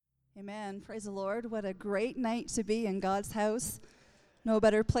Amen. Praise the Lord. What a great night to be in God's house. No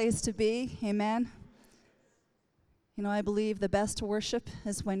better place to be. Amen. You know, I believe the best worship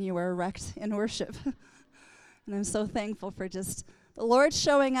is when you are erect in worship. And I'm so thankful for just the Lord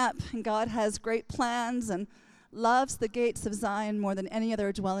showing up. And God has great plans and loves the gates of Zion more than any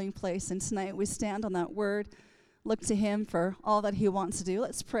other dwelling place. And tonight we stand on that word, look to Him for all that He wants to do.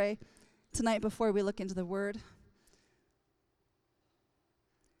 Let's pray tonight before we look into the word.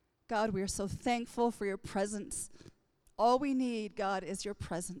 God, we are so thankful for your presence. All we need, God, is your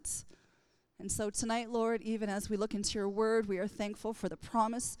presence. And so tonight, Lord, even as we look into your word, we are thankful for the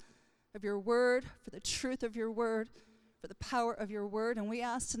promise of your word, for the truth of your word, for the power of your word. And we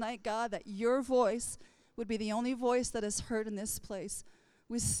ask tonight, God, that your voice would be the only voice that is heard in this place.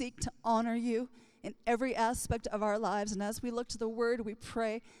 We seek to honor you in every aspect of our lives. And as we look to the word, we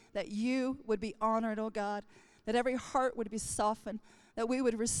pray that you would be honored, oh God, that every heart would be softened, that we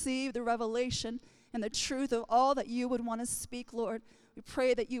would receive the revelation and the truth of all that you would want to speak, Lord. We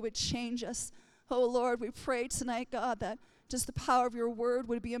pray that you would change us. Oh, Lord, we pray tonight, God, that just the power of your word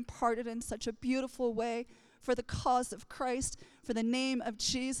would be imparted in such a beautiful way for the cause of Christ, for the name of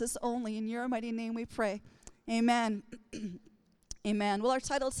Jesus only. In your mighty name we pray. Amen. Amen. Well, our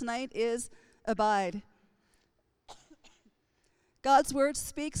title tonight is Abide. God's word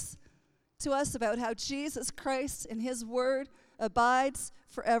speaks to us about how Jesus Christ in his word abides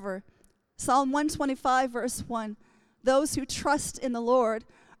forever. Psalm 125, verse 1. Those who trust in the Lord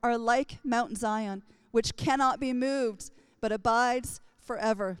are like Mount Zion, which cannot be moved, but abides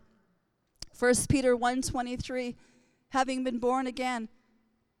forever. 1 Peter 1:23, having been born again,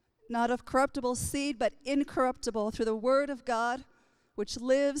 not of corruptible seed, but incorruptible, through the word of God, which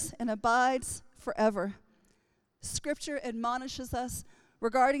lives and abides forever. Scripture admonishes us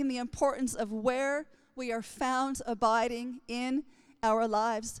regarding the importance of where we are found abiding in our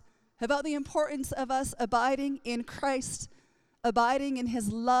lives, about the importance of us abiding in Christ, abiding in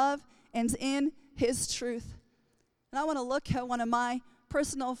his love and in his truth. And I want to look at one of my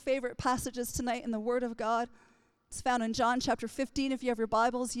personal favorite passages tonight in the Word of God. It's found in John chapter 15. If you have your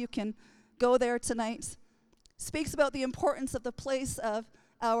Bibles, you can go there tonight. It speaks about the importance of the place of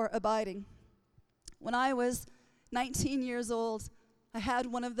our abiding. When I was 19 years old, I had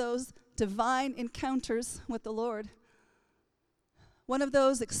one of those divine encounters with the Lord. One of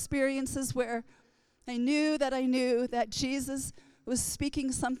those experiences where I knew that Jesus was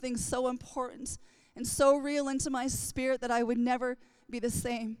speaking something so important and so real into my spirit that I would never be the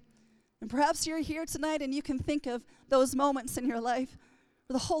same. And perhaps you're here tonight and you can think of those moments in your life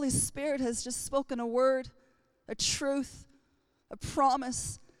where the Holy Spirit has just spoken a word, a truth, a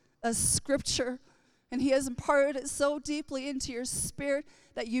promise, a scripture, and he has imparted it so deeply into your spirit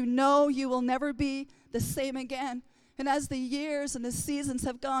that you know you will never be the same again. And as the years and the seasons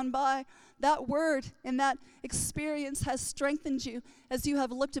have gone by, that word and that experience has strengthened you as you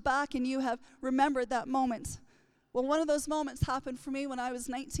have looked back and you have remembered that moment. Well, one of those moments happened for me when I was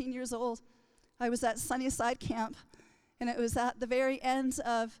 19 years old. I was at Sunnyside Camp, and it was at the very end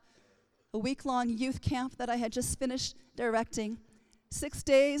of a week-long youth camp that I had just finished directing. 6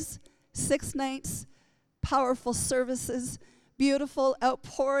 days, 6 nights, powerful services, beautiful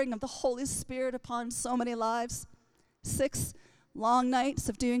outpouring of the Holy Spirit upon so many lives. 6 long nights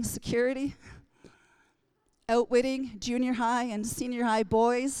of doing security, outwitting junior high and senior high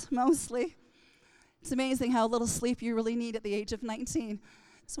boys mostly. It's amazing how little sleep you really need at the age of 19.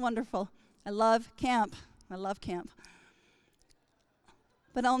 It's wonderful. I love camp.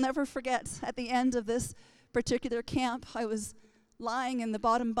 But I'll never forget, at the end of this particular camp, I was lying in the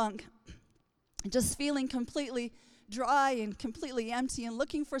bottom bunk, just feeling completely dry and completely empty and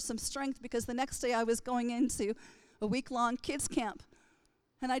looking for some strength because the next day I was going into a week-long kids camp.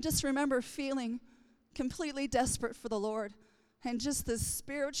 And I just remember feeling completely desperate for the Lord, and just this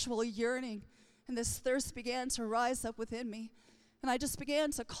spiritual yearning and this thirst began to rise up within me. And I just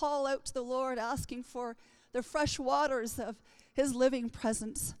began to call out to the Lord, asking for the fresh waters of his living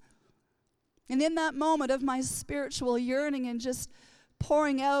presence. And in that moment of my spiritual yearning and just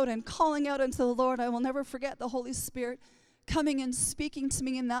pouring out and calling out unto the Lord, I will never forget the Holy Spirit coming and speaking to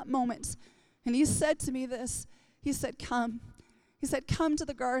me in that moment. And he said to me this. He said, come. He said, come to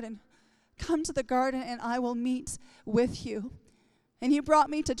the garden. Come to the garden and I will meet with you. And he brought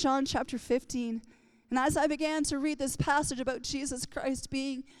me to John chapter 15. And as I began to read this passage about Jesus Christ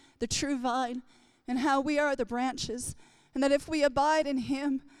being the true vine and how we are the branches, and that if we abide in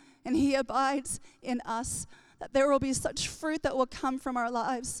him and he abides in us, that there will be such fruit that will come from our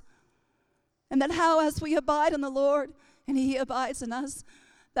lives. And that how as we abide in the Lord and he abides in us,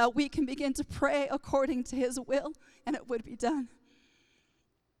 that we can begin to pray according to his will, and it would be done.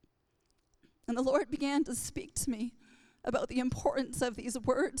 And the Lord began to speak to me about the importance of these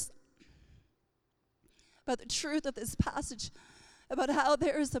words, about the truth of this passage, about how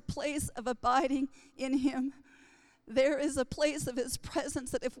there is a place of abiding in him. There is a place of his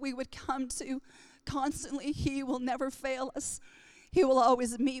presence that if we would come to constantly, he will never fail us. He will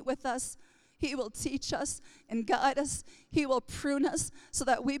always meet with us. He will teach us and guide us. He will prune us so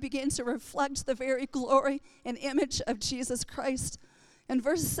that we begin to reflect the very glory and image of Jesus Christ. And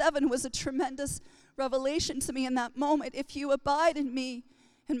verse 7 was a tremendous revelation to me in that moment. If you abide in me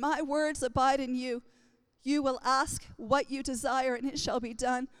and my words abide in you, you will ask what you desire and it shall be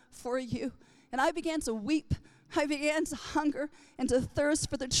done for you. And I began to weep. I began to hunger and to thirst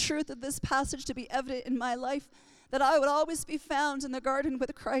for the truth of this passage to be evident in my life, that I would always be found in the garden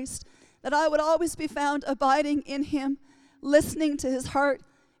with Christ, that I would always be found abiding in him, listening to his heart,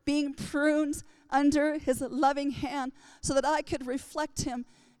 being pruned under his loving hand so that I could reflect him.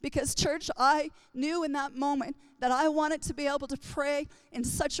 Because, church, I knew in that moment that I wanted to be able to pray in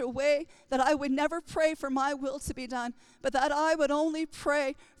such a way that I would never pray for my will to be done, but that I would only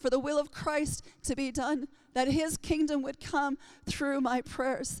pray for the will of Christ to be done, that his kingdom would come through my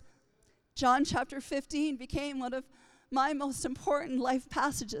prayers. John chapter 15 became one of my most important life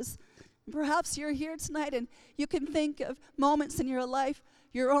passages. Perhaps you're here tonight and you can think of moments in your life,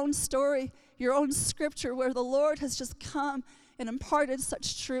 your own story, your own scripture where the Lord has just come and imparted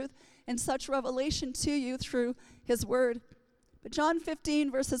such truth and such revelation to you through his word. But John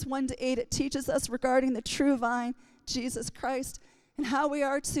 15 verses 1 to 8, it teaches us regarding the true vine, Jesus Christ, and how we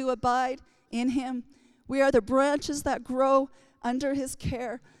are to abide in him. We are the branches that grow under his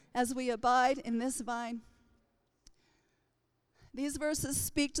care as we abide in this vine. These verses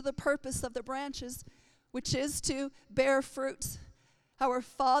speak to the purpose of the branches, which is to bear fruit. Our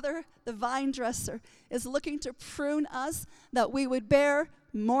Father, the vine dresser, is looking to prune us that we would bear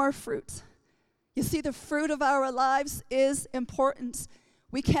more fruit. You see, the fruit of our lives is important.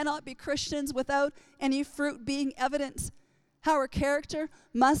 We cannot be Christians without any fruit being evident. Our character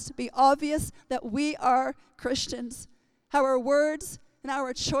must be obvious that we are Christians. Our words and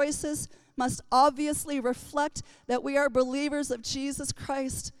our choices must obviously reflect that we are believers of Jesus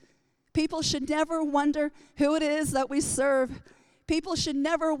Christ. People should never wonder who it is that we serve. People should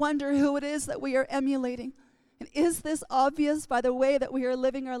never wonder who it is that we are emulating. And is this obvious by the way that we are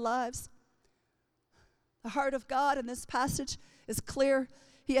living our lives? The heart of God in this passage is clear.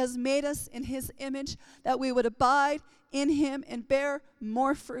 He has made us in his image that we would abide in him and bear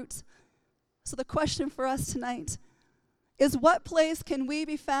more fruit. So the question for us tonight is, what place can we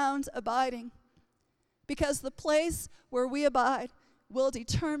be found abiding? Because the place where we abide will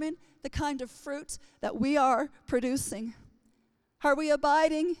determine the kind of fruit that we are producing. Are we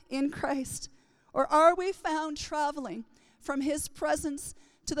abiding in Christ? Or are we found traveling from his presence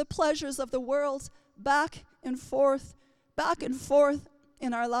to the pleasures of the world, back and forth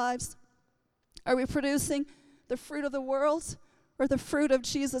in our lives? Are we producing the fruit of the world or the fruit of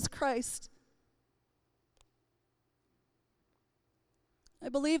Jesus Christ? I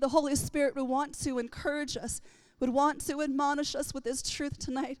believe the Holy Spirit would want to encourage us, would want to admonish us with this truth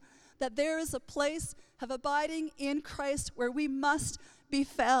tonight, that there is a place of abiding in Christ where we must be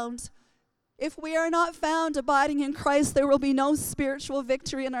found. If we are not found abiding in Christ, there will be no spiritual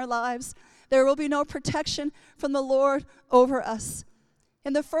victory in our lives. There will be no protection from the Lord over us.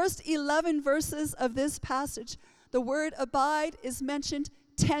 In the first 11 verses of this passage, the word abide is mentioned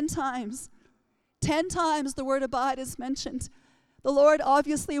 10 times. 10 times the word abide is mentioned. The Lord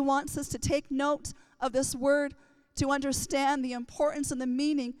obviously wants us to take note of this word, to understand the importance and the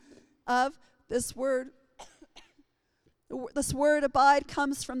meaning of this word. This word abide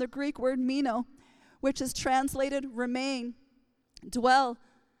comes from the Greek word meno, which is translated remain, dwell,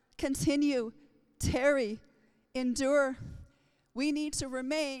 continue, tarry, endure. We need to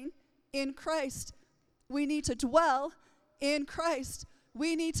remain in Christ. We need to dwell in Christ.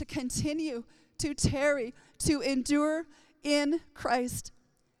 We need to continue to tarry, to endure in Christ.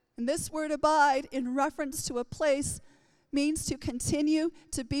 And this word abide, in reference to a place, means to continue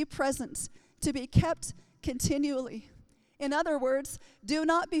to be present, to be kept continually. In other words, do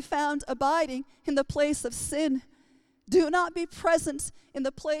not be found abiding in the place of sin. Do not be present in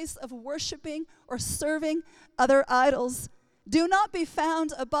the place of worshiping or serving other idols. Do not be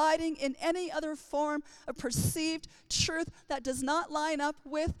found abiding in any other form of perceived truth that does not line up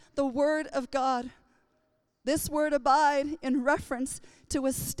with the Word of God. This word abide, in reference to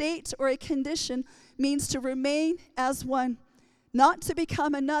a state or a condition, means to remain as one, not to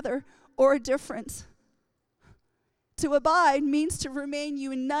become another or different. To abide means to remain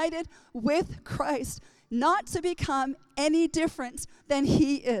united with Christ, not to become any different than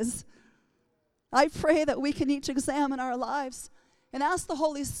he is. I pray that we can each examine our lives and ask the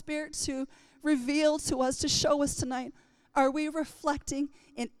Holy Spirit to reveal to us, to show us tonight, are we reflecting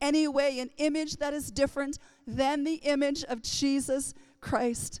in any way an image that is different than the image of Jesus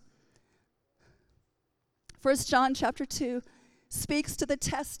Christ? 1 John chapter 2 speaks to the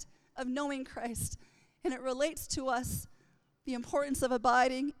test of knowing Christ, and it relates to us the importance of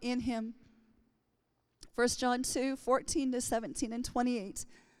abiding in him. 1 John 2, 14 to 17 and 28.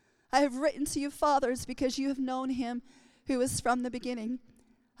 I have written to you, fathers, because you have known him who is from the beginning.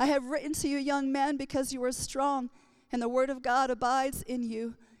 I have written to you, young men, because you are strong, and the word of God abides in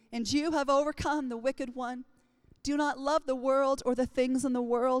you, and you have overcome the wicked one. Do not love the world or the things in the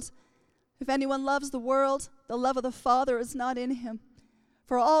world. If anyone loves the world, the love of the Father is not in him.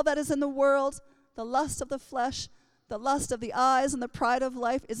 For all that is in the world, the lust of the flesh, the lust of the eyes, and the pride of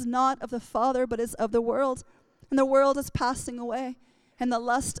life is not of the Father, but is of the world. And the world is passing away, and the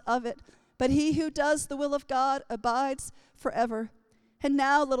lust of it. But he who does the will of God abides forever. And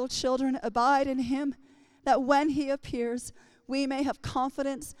now, little children, abide in him, that when he appears, we may have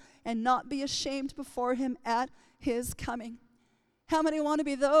confidence and not be ashamed before him at his coming. How many want to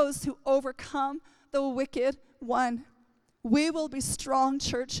be those who overcome the wicked one? We will be strong,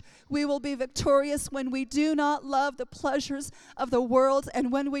 church. We will be victorious when we do not love the pleasures of the world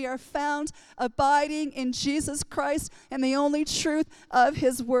and when we are found abiding in Jesus Christ and the only truth of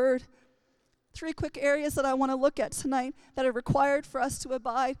his word. 3 quick areas that I want to look at tonight that are required for us to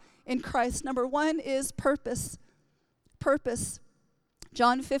abide in Christ. Number 1 is purpose. Purpose.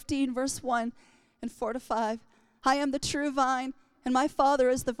 John 15, verse 1 and 4 to 5. I am the true vine, and my Father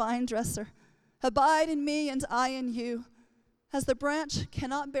is the vine dresser. Abide in me, and I in you. As the branch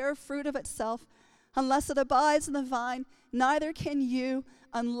cannot bear fruit of itself unless it abides in the vine, neither can you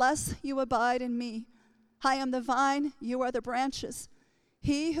unless you abide in me. I am the vine, you are the branches.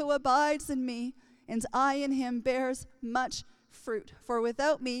 He who abides in me, and I in him, bears much fruit. For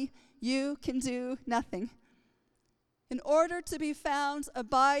without me, you can do nothing. In order to be found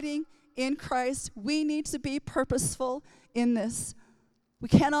abiding in Christ, we need to be purposeful in this. We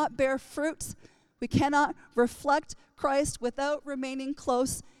cannot bear fruit. We cannot reflect Christ without remaining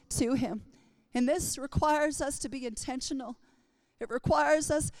close to him. And this requires us to be intentional. It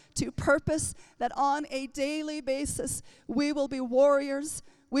requires us to purpose that on a daily basis we will be warriors,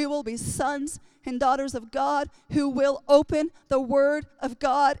 we will be sons and daughters of God who will open the Word of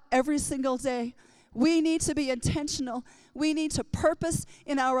God every single day. We need to be intentional. We need to purpose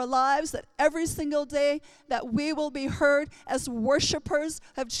in our lives that every single day that we will be heard as worshipers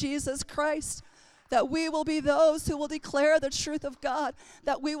of Jesus Christ, that we will be those who will declare the truth of God,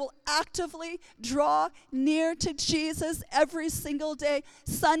 that we will actively draw near to Jesus every single day.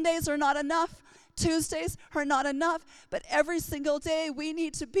 Sundays are not enough. Tuesdays are not enough, but every single day we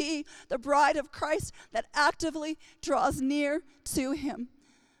need to be the bride of Christ that actively draws near to him.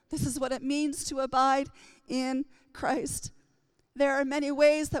 This is what it means to abide in Christ. There are many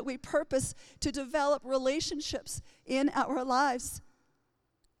ways that we purpose to develop relationships in our lives.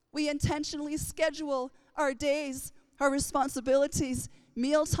 We intentionally schedule our days, our responsibilities,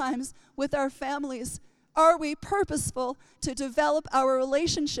 meal times with our families. Are we purposeful to develop our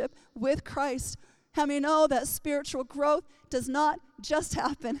relationship with Christ? How many know that spiritual growth does not just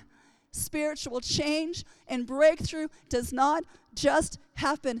happen? Spiritual change and breakthrough does not just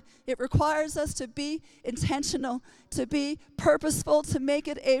happen. It requires us to be intentional, to be purposeful, to make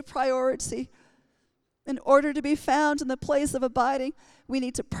it a priority. In order to be found in the place of abiding, we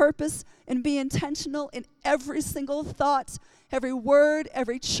need to purpose and be intentional in every single thought, every word,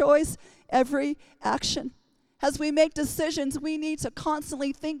 every choice, every action. As we make decisions, we need to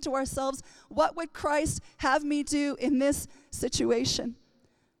constantly think to ourselves, what would Christ have me do in this situation?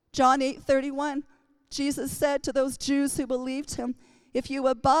 John 8:31, Jesus said to those Jews who believed him, if you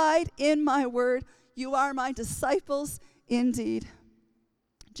abide in my word, you are my disciples indeed.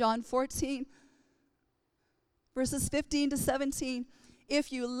 John 14, verses 15 to 17,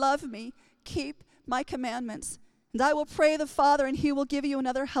 if you love me, keep my commandments. And I will pray the Father, and he will give you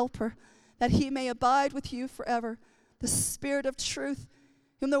another helper, that he may abide with you forever, the Spirit of truth,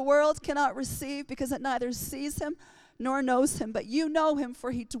 whom the world cannot receive because it neither sees him nor knows him. But you know him,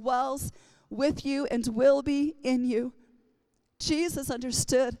 for he dwells with you and will be in you. Jesus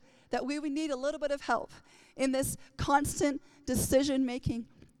understood that we would need a little bit of help in this constant decision making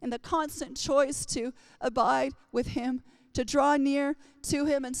and the constant choice to abide with him, to draw near to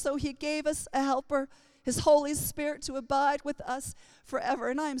him. And so he gave us a helper, his Holy Spirit, to abide with us forever.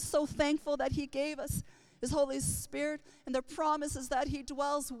 And I am so thankful that he gave us his Holy Spirit, and the promise is that he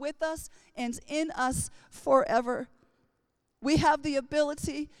dwells with us and in us forever. We have the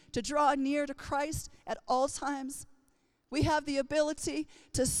ability to draw near to Christ at all times. We have the ability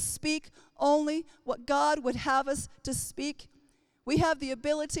to speak only what God would have us to speak. We have the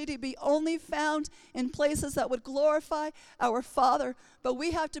ability to be only found in places that would glorify our Father. But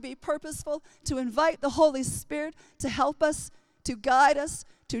we have to be purposeful to invite the Holy Spirit to help us, to guide us,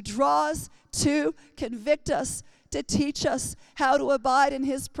 to draw us, to convict us, to teach us how to abide in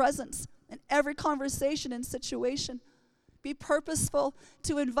His presence in every conversation and situation. Be purposeful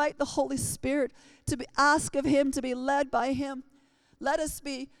to invite the Holy Spirit, to ask of Him, to be led by Him. Let us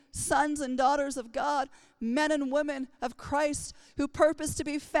be sons and daughters of God, men and women of Christ, who purpose to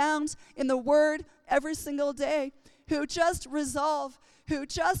be found in the Word every single day, who just resolve, who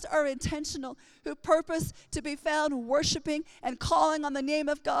just are intentional, who purpose to be found worshiping and calling on the name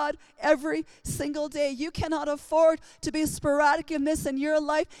of God every single day. You cannot afford to be sporadic in this in your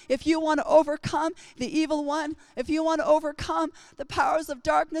life if you want to overcome the evil one, if you want to overcome the powers of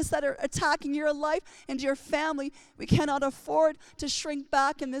darkness that are attacking your life and your family. We cannot afford to shrink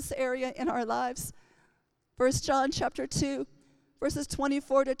back in this area in our lives. 1 John chapter 2, verses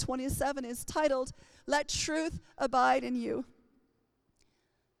 24 to 27 is titled, "Let Truth Abide in You."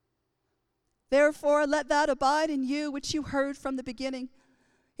 Therefore, let that abide in you which you heard from the beginning.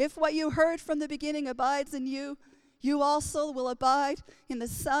 If what you heard from the beginning abides in you, you also will abide in the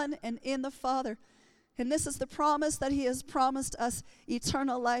Son and in the Father. And this is the promise that He has promised us,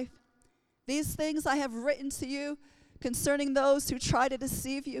 eternal life. These things I have written to you concerning those who try to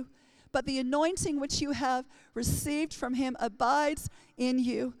deceive you. But the anointing which you have received from Him abides in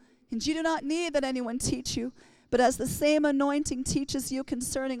you. And you do not need that anyone teach you, but as the same anointing teaches you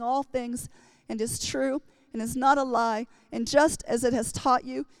concerning all things, and is true, and is not a lie, and just as it has taught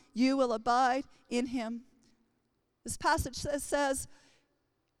you, you will abide in Him. This passage says,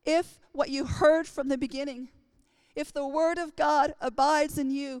 if what you heard from the beginning, if the Word of God abides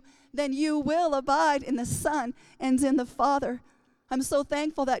in you, then you will abide in the Son and in the Father. I'm so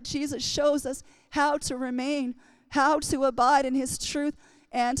thankful that Jesus shows us how to remain, how to abide in His truth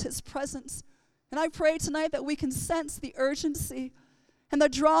and His presence. And I pray tonight that we can sense the urgency and the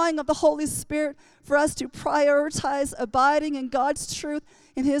drawing of the Holy Spirit for us to prioritize abiding in God's truth,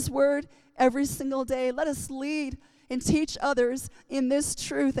 in His Word, every single day. Let us lead and teach others in this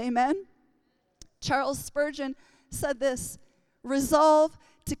truth. Amen. Charles Spurgeon said this, "Resolve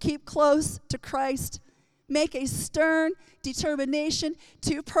to keep close to Christ. Make a stern determination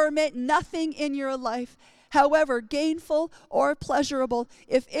to permit nothing in your life, however gainful or pleasurable,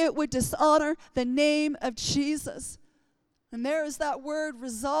 if it would dishonor the name of Jesus." And there is that word,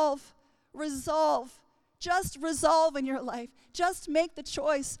 resolve. Resolve. Just resolve in your life. Just make the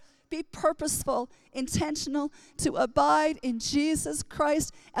choice. Be purposeful, intentional to abide in Jesus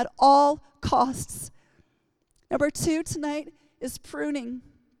Christ at all costs. Number 2 tonight is pruning.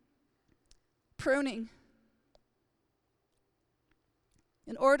 Pruning.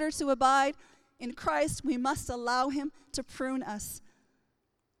 In order to abide in Christ, we must allow Him to prune us.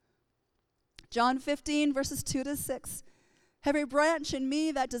 John 15, verses 2 to 6. Every branch in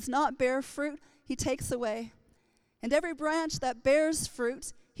me that does not bear fruit, He takes away. And every branch that bears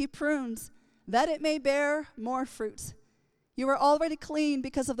fruit, He prunes, that it may bear more fruit. You are already clean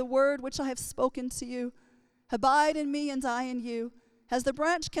because of the word which I have spoken to you. Abide in me and I in you. As the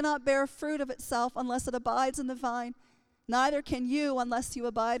branch cannot bear fruit of itself unless it abides in the vine, neither can you unless you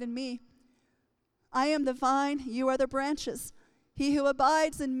abide in me. I am the vine, you are the branches. He who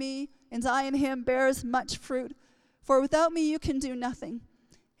abides in me and I in him bears much fruit. For without me you can do nothing.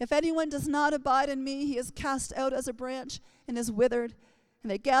 If anyone does not abide in me, he is cast out as a branch and is withered. And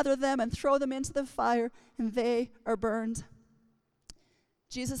they gather them and throw them into the fire, and they are burned.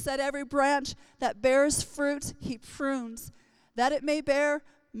 Jesus said, every branch that bears fruit, He prunes, that it may bear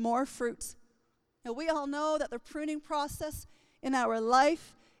more fruit. Now, we all know that the pruning process in our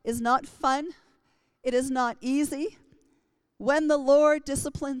life is not fun. It is not easy. When the Lord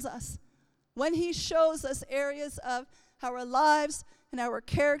disciplines us, when He shows us areas of our lives and our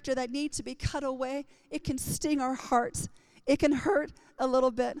character that need to be cut away, it can sting our hearts. It can hurt a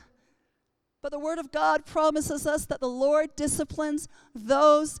little bit. But the Word of God promises us that the Lord disciplines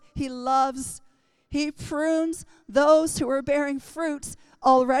those He loves. He prunes those who are bearing fruits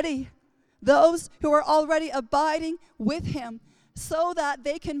already, those who are already abiding with Him, so that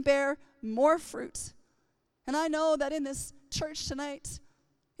they can bear more fruit. And I know that in this church tonight,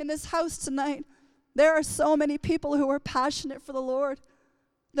 in this house tonight, there are so many people who are passionate for the Lord,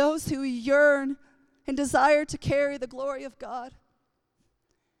 those who yearn and desire to carry the glory of God.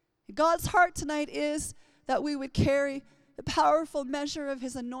 God's heart tonight is that we would carry the powerful measure of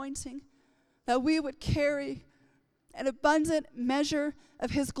His anointing, that we would carry an abundant measure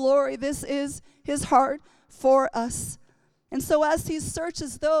of his glory. This is his heart for us. And so as he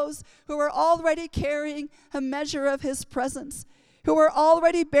searches those who are already carrying a measure of his presence, who are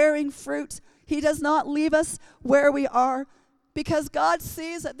already bearing fruit, he does not leave us where we are, because God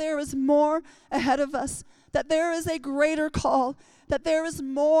sees that there is more ahead of us, that there is a greater call, that there is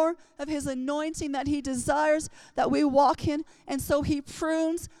more of his anointing that he desires that we walk in. And so he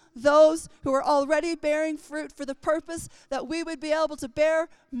prunes those who are already bearing fruit for the purpose that we would be able to bear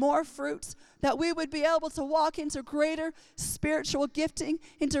more fruit, that we would be able to walk into greater spiritual gifting,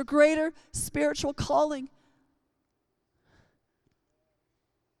 into greater spiritual calling.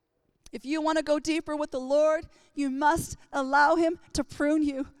 If you want to go deeper with the Lord, you must allow him to prune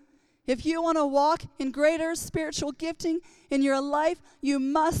you. If you want to walk in greater spiritual gifting in your life, you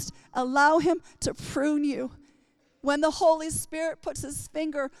must allow him to prune you. When the Holy Spirit puts his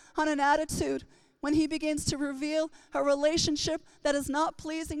finger on an attitude, when he begins to reveal a relationship that is not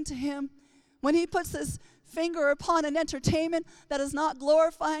pleasing to him, when he puts his finger upon an entertainment that is not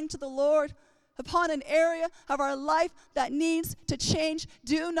glorifying to the Lord, upon an area of our life that needs to change,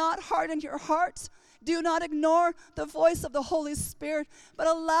 do not harden your hearts. Do not ignore the voice of the Holy Spirit, but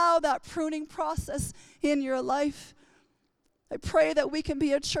allow that pruning process in your life. I pray that we can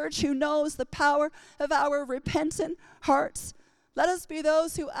be a church who knows the power of our repentant hearts. Let us be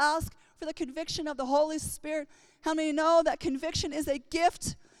those who ask for the conviction of the Holy Spirit. How many know that conviction is a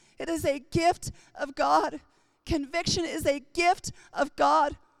gift? It is a gift of God. Conviction is a gift of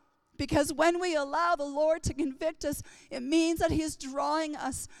God. Because when we allow the Lord to convict us, it means that he is drawing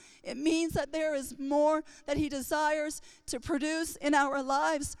us. It means that there is more that he desires to produce in our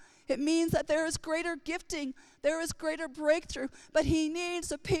lives. It means that there is greater gifting. There is greater breakthrough. But he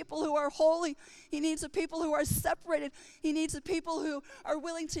needs a people who are holy. He needs a people who are separated. He needs a people who are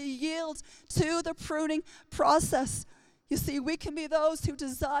willing to yield to the pruning process. You see, we can be those who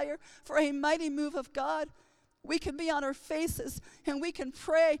desire for a mighty move of God. We can be on our faces and we can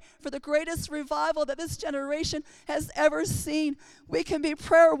pray for the greatest revival that this generation has ever seen. We can be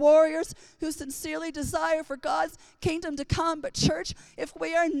prayer warriors who sincerely desire for God's kingdom to come. But church, if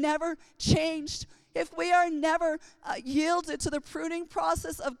we are never changed, if we are never yielded to the pruning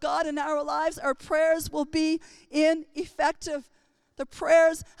process of God in our lives, our prayers will be ineffective. The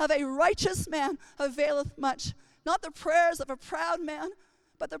prayers of a righteous man availeth much. Not the prayers of a proud man,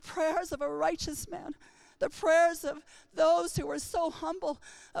 but the prayers of a righteous man. The prayers of those who are so humble,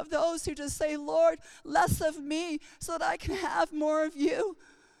 of those who just say, Lord, less of me so that I can have more of you.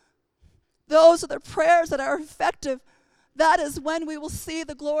 Those are the prayers that are effective. That is when we will see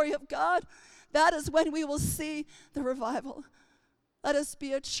the glory of God. That is when we will see the revival. Let us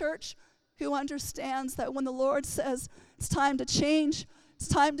be a church who understands that when the Lord says it's time to change, it's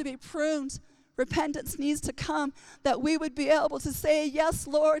time to be pruned, repentance needs to come, that we would be able to say, yes,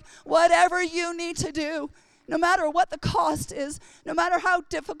 Lord, whatever you need to do, no matter what the cost is, no matter how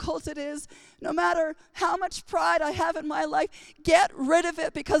difficult it is, no matter how much pride I have in my life, get rid of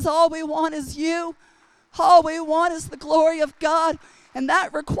it, because all we want is you. All we want is the glory of God, and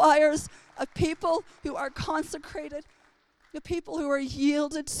that requires a people who are consecrated, the people who are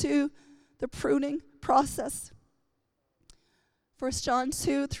yielded to the pruning process. 1 John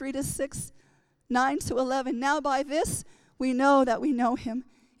 2, 3-6, 9-11. Now by this we know that we know him,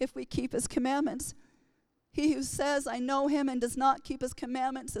 if we keep his commandments. He who says, I know him, and does not keep his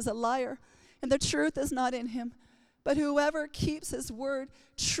commandments is a liar, and the truth is not in him. But whoever keeps his word,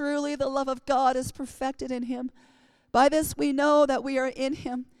 truly the love of God is perfected in him. By this we know that we are in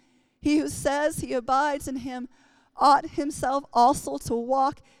him. He who says he abides in him ought himself also to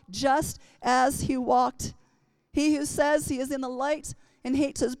walk just as he walked. He who says he is in the light and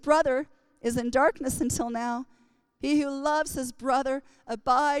hates his brother is in darkness until now. He who loves his brother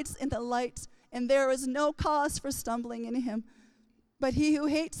abides in the light, and there is no cause for stumbling in him. But he who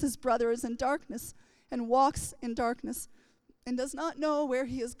hates his brother is in darkness and walks in darkness and does not know where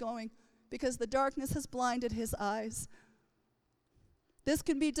he is going, because the darkness has blinded his eyes. This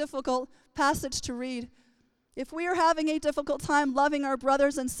can be a difficult passage to read. If we are having a difficult time loving our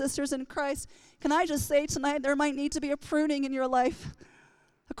brothers and sisters in Christ, can I just say tonight there might need to be a pruning in your life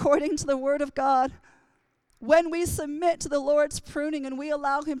according to the word of God. When we submit to the Lord's pruning and we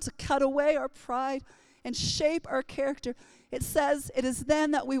allow him to cut away our pride and shape our character, it says it is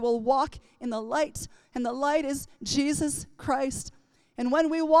then that we will walk in the light, and the light is Jesus Christ. And when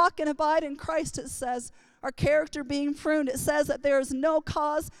we walk and abide in Christ, it says, our character being pruned, it says that there is no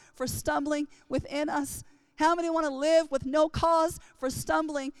cause for stumbling within us. How many want to live with no cause for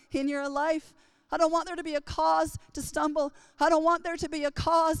stumbling in your life? I don't want there to be a cause to stumble. I don't want there to be a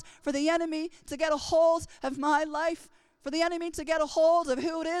cause for the enemy to get a hold of my life, for the enemy to get a hold of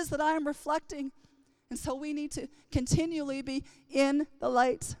who it is that I am reflecting. And so we need to continually be in the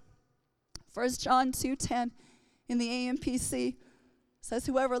light. 1 John 2:10 in the AMPC says,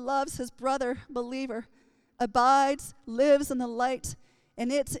 whoever loves his brother, believer, abides, lives in the light,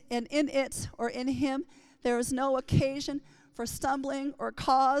 and in it or in him there is no occasion for stumbling or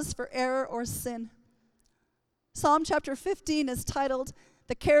cause for error or sin. Psalm chapter 15 is titled,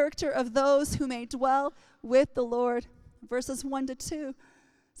 The Character of Those Who May Dwell with the Lord. Verses 1-2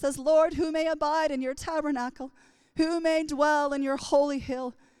 says, Lord, who may abide in your tabernacle? Who may dwell in your holy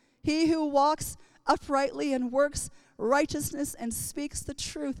hill? He who walks uprightly and works righteousness and speaks the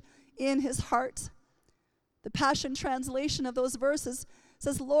truth in his heart. The Passion Translation of those verses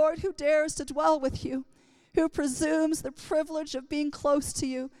says, Lord, who dares to dwell with you? Who presumes the privilege of being close to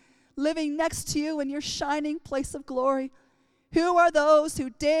you, living next to you in your shining place of glory? Who are those who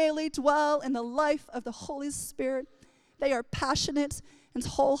daily dwell in the life of the Holy Spirit? They are passionate and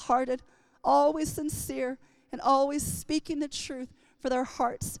wholehearted, always sincere, and always speaking the truth, for their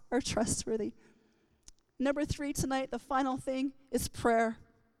hearts are trustworthy. Number 3 tonight, the final thing, is prayer.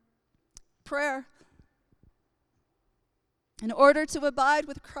 Prayer. In order to abide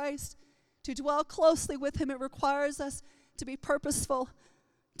with Christ, to dwell closely with him, it requires us to be purposeful,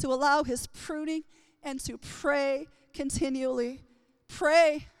 to allow his pruning, and to pray continually.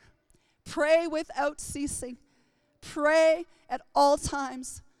 Pray. Pray without ceasing. Pray at all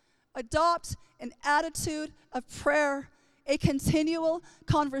times. Adopt an attitude of prayer, a continual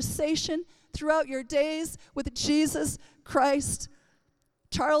conversation throughout your days with Jesus Christ.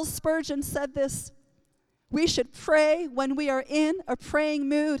 Charles Spurgeon said this, we should pray when we are in a praying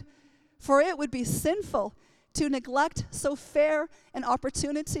mood, for it would be sinful to neglect so fair an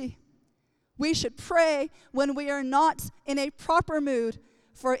opportunity. We should pray when we are not in a proper mood,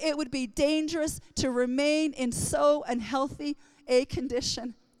 for it would be dangerous to remain in so unhealthy a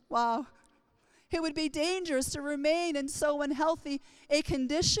condition. Wow. It would be dangerous to remain in so unhealthy a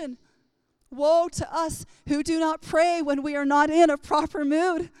condition. Woe to us who do not pray when we are not in a proper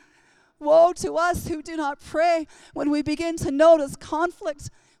mood. Woe to us who do not pray when we begin to notice conflict.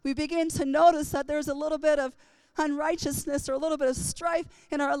 We begin to notice that there's a little bit of unrighteousness or a little bit of strife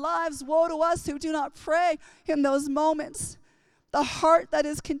in our lives. Woe to us who do not pray in those moments. The heart that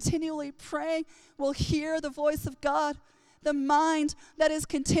is continually praying will hear the voice of God. The mind that is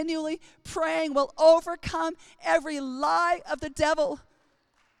continually praying will overcome every lie of the devil.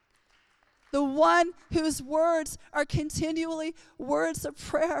 The one whose words are continually words of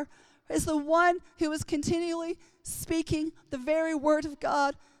prayer is the one who is continually speaking the very word of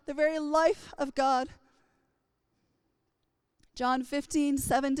God, the very life of God. John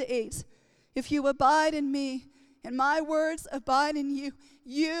 15:7-8. If you abide in me, and my words abide in you,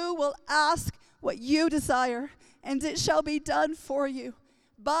 you will ask what you desire, and it shall be done for you.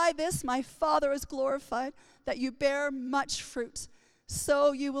 By this my Father is glorified, that you bear much fruit,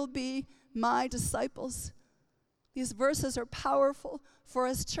 so you will be my disciples. These verses are powerful for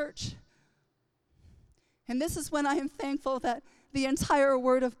us, church. And this is when I am thankful that the entire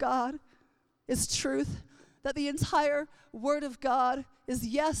Word of God is truth, that the entire Word of God is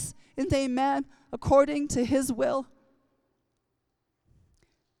yes and amen, according to his will.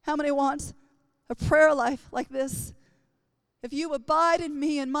 How many want a prayer life like this? If you abide in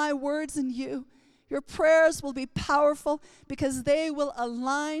me and my words in you, your prayers will be powerful because they will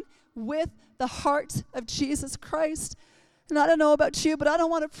align with the heart of Jesus Christ. And I don't know about you, but I don't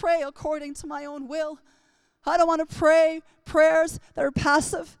want to pray according to my own will. I don't want to pray prayers that are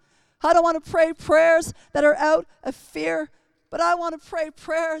passive. I don't want to pray prayers that are out of fear. But I want to pray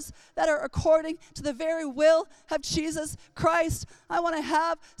prayers that are according to the very will of Jesus Christ. I want to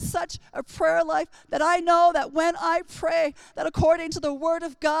have such a prayer life that I know that when I pray, that according to the word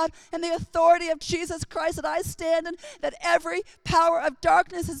of God and the authority of Jesus Christ that I stand in, that every power of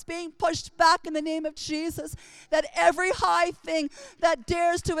darkness is being pushed back in the name of Jesus. That every high thing that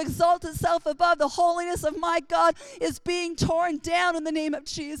dares to exalt itself above the holiness of my God is being torn down in the name of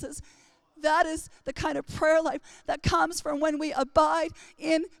Jesus. That is the kind of prayer life that comes from when we abide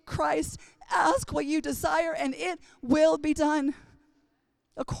in Christ. Ask what you desire, and it will be done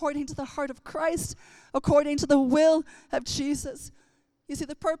according to the heart of Christ, according to the will of Jesus. You see,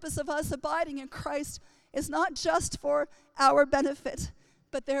 the purpose of us abiding in Christ is not just for our benefit,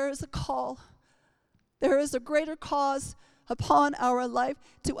 but there is a call. There is a greater cause upon our life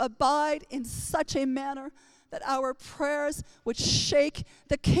to abide in such a manner that our prayers would shake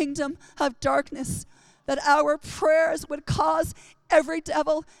the kingdom of darkness. that our prayers would cause every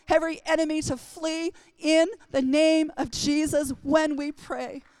devil, every enemy to flee in the name of Jesus when we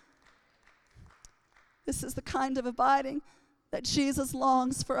pray. This is the kind of abiding that Jesus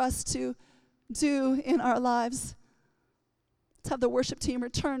longs for us to do in our lives. Let's have the worship team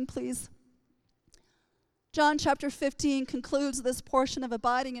return, please. John chapter 15 concludes this portion of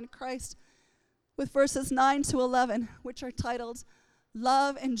abiding in Christ with verses 9 to 11, which are titled,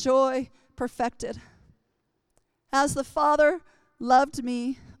 Love and Joy Perfected. As the Father loved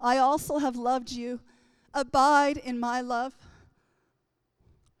me, I also have loved you. Abide in my love.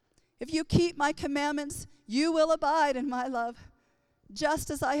 If you keep my commandments, you will abide in my love, just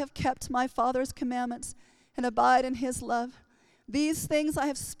as I have kept my Father's commandments and abide in his love. These things I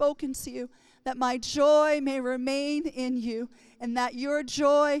have spoken to you, that my joy may remain in you, and that your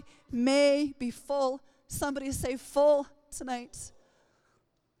joy may be full. Somebody say full tonight.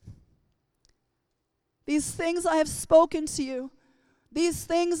 These things I have spoken to you, these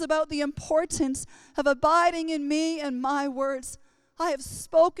things about the importance of abiding in me and my words, I have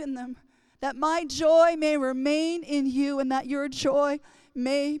spoken them, that my joy may remain in you, and that your joy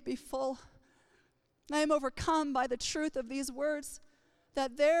may be full. I am overcome by the truth of these words,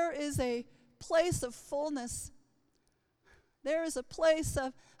 that there is a place of fullness. There is a place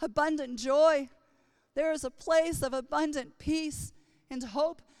of abundant joy. There is a place of abundant peace and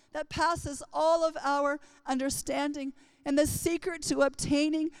hope that passes all of our understanding. And the secret to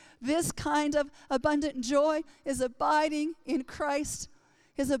obtaining this kind of abundant joy is abiding in Christ,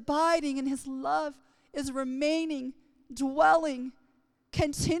 is abiding in his love, is remaining, dwelling,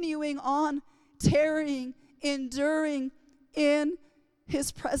 continuing on, tarrying, enduring in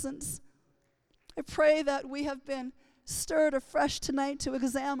his presence. I pray that we have been stirred afresh tonight to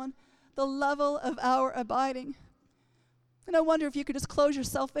examine the level of our abiding. And I wonder if you could just close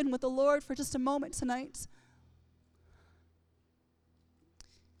yourself in with the Lord for just a moment tonight.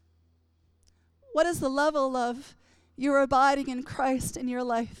 What is the level of your abiding in Christ in your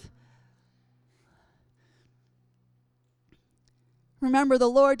life? Remember, the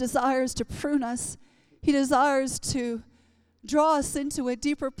Lord desires to prune us. He desires to draw us into a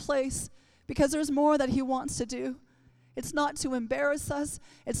deeper place because there's more that he wants to do. It's not to embarrass us.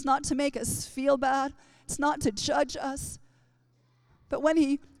 It's not to make us feel bad. It's not to judge us. But when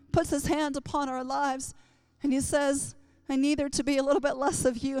he puts his hand upon our lives and he says, I need there to be a little bit less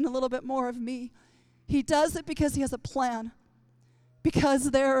of you and a little bit more of me, he does it because he has a plan.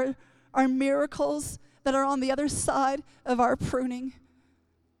 Because there are miracles that are on the other side of our pruning.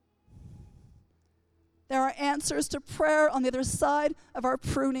 There are answers to prayer on the other side of our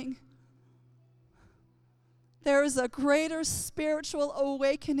pruning. There is a greater spiritual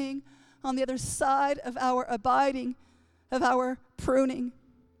awakening on the other side of our abiding, of our pruning.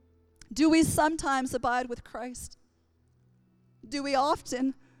 Do we sometimes abide with Christ? Do we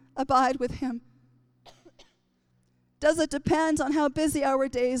often abide with him? Does it depend on how busy our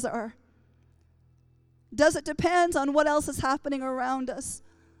days are? Does it depend on what else is happening around us?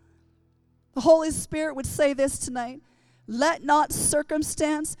 The Holy Spirit would say this tonight. Let not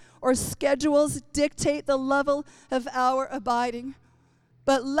circumstance or schedules dictate the level of our abiding,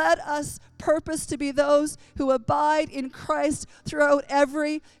 but let us purpose to be those who abide in Christ throughout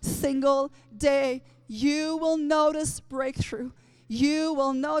every single day. You will notice breakthrough. You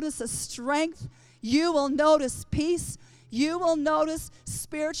will notice a strength. You will notice peace. You will notice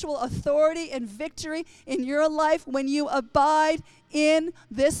spiritual authority and victory in your life when you abide in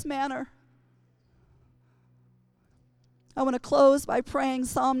this manner. I want to close by praying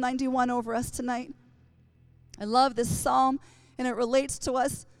Psalm 91 over us tonight. I love this psalm, and it relates to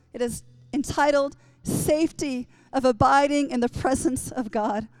us. It is entitled, Safety of Abiding in the Presence of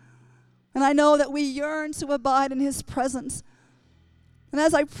God. And I know that we yearn to abide in his presence. And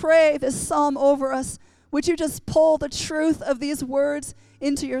as I pray this psalm over us, would you just pull the truth of these words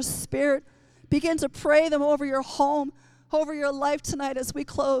into your spirit? Begin to pray them over your home, over your life tonight as we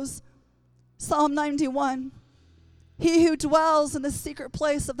close. Psalm 91. He who dwells in the secret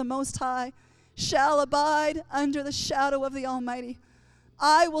place of the Most High shall abide under the shadow of the Almighty.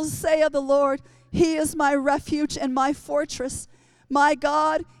 I will say of the Lord, he is my refuge and my fortress. My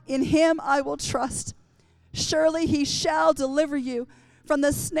God, in him I will trust. Surely he shall deliver you from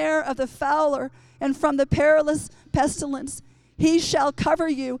the snare of the fowler and from the perilous pestilence. He shall cover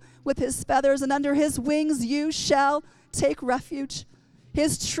you with his feathers, and under his wings you shall take refuge.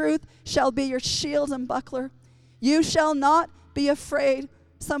 His truth shall be your shield and buckler. You shall not be afraid.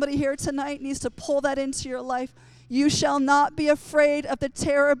 Somebody here tonight needs to pull that into your life. You shall not be afraid of the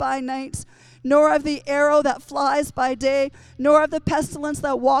terror by night, nor of the arrow that flies by day, nor of the pestilence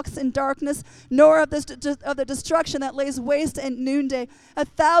that walks in darkness, nor of the destruction that lays waste at noonday.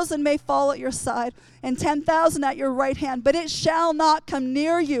 1,000 may fall at your side, and 10,000 at your right hand, but it shall not come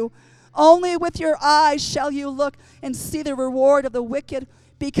near you. Only with your eyes shall you look and see the reward of the wicked,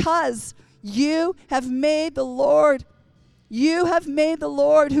 because you have made the Lord,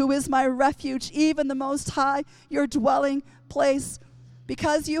 who is my refuge, even the Most High, your dwelling place.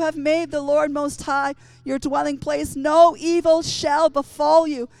 Because you have made the Lord Most High your dwelling place, no evil shall befall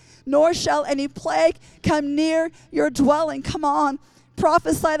you, nor shall any plague come near your dwelling. Come on,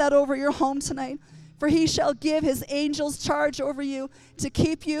 prophesy that over your home tonight. For he shall give his angels charge over you to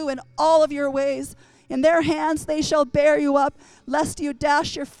keep you in all of your ways. In their hands they shall bear you up, lest you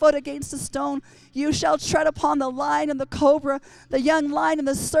dash your foot against a stone. You shall tread upon the lion and the cobra, the young lion and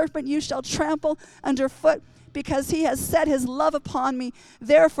the serpent you shall trample underfoot. Because he has set his love upon me,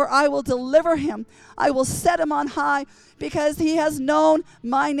 therefore I will deliver him. I will set him on high, because he has known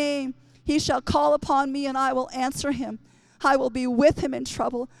my name. He shall call upon me, and I will answer him. I will be with him in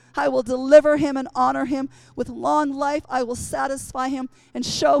trouble. I will deliver him and honor him. With long life I will satisfy him and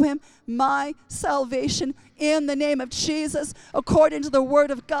show him my salvation. In the name of Jesus, according to the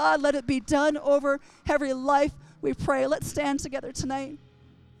word of God, let it be done over every life, we pray. Let's stand together tonight.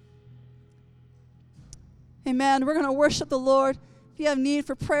 Amen. We're going to worship the Lord. If you have need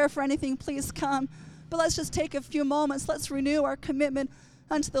for prayer for anything, please come. But let's just take a few moments. Let's renew our commitment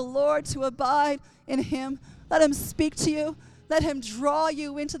unto the Lord to abide in him. Let him speak to you. Let him draw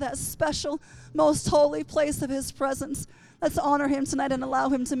you into that special, most holy place of his presence. Let's honor him tonight and allow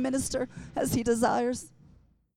him to minister as he desires.